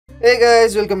Hey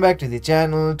guys, welcome back to the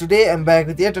channel. Today I'm back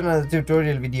with yet another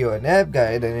tutorial video and app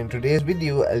guide, and in today's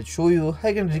video I'll show you how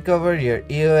you can recover your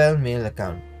AOL mail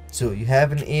account. So you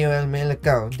have an AOL mail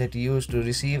account that you use to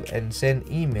receive and send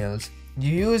emails.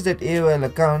 You use that AOL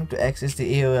account to access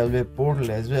the AOL web portal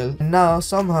as well. And now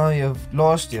somehow you've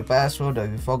lost your password, or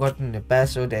you've forgotten your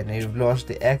password and you've lost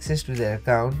the access to the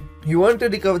account. You want to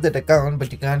recover that account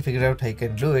but you can't figure out how you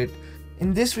can do it.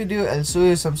 In this video, I'll show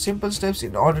you some simple steps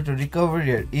in order to recover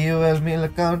your AOL mail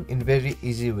account in very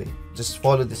easy way. Just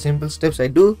follow the simple steps I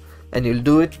do and you'll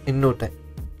do it in no time.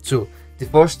 So, the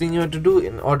first thing you want to do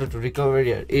in order to recover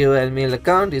your AOL mail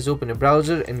account is open a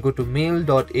browser and go to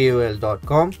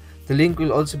mail.aol.com. The link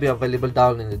will also be available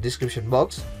down in the description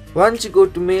box. Once you go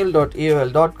to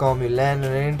mail.aol.com, you'll land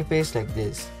on an interface like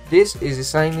this. This is the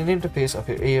sign-in interface of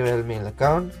your AOL mail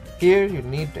account. Here you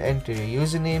need to enter your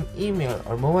username, email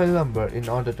or mobile number in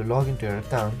order to log into your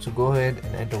account, so go ahead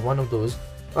and enter one of those.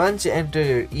 Once you enter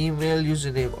your email,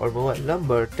 username or mobile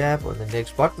number, tap on the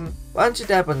next button. Once you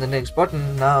tap on the next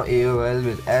button, now AOL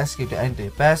will ask you to enter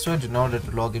your password in order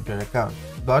to log into your account.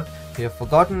 But if you have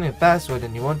forgotten your password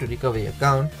and you want to recover your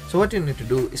account, so what you need to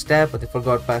do is tap on the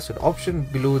forgot password option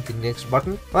below the next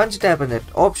button. Once you tap on that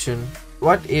option,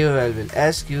 what AOL will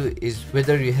ask you is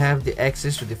whether you have the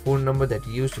access to the phone number that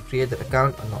you used to create that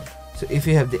account or not. So if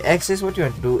you have the access, what you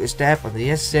want to do is tap on the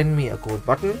yes send me a code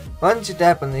button. Once you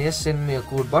tap on the yes send me a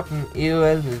code button,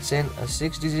 AOL will send a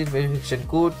 6-digit verification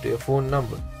code to your phone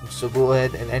number. So go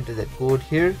ahead and enter that code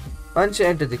here. Once you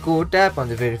enter the code, tap on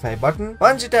the verify button.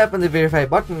 Once you tap on the verify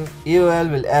button,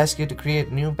 AOL will ask you to create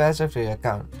a new password for your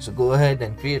account. So go ahead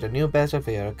and create a new password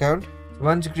for your account.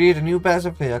 Once you create a new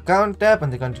password for your account, tap on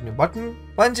the continue button.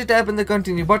 Once you tap on the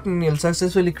continue button, you'll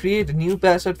successfully create a new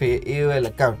password for your AOL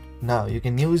account. Now you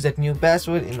can use that new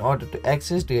password in order to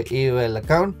access to your AOL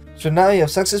account. So now you have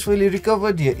successfully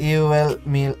recovered your AOL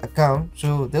mail account.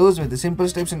 So those were the simple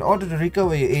steps in order to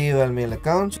recover your AOL mail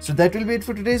account. So that will be it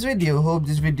for today's video. Hope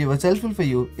this video was helpful for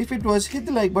you. If it was, hit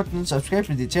the like button, subscribe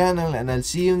to the channel, and I'll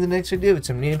see you in the next video with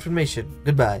some new information.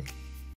 Goodbye.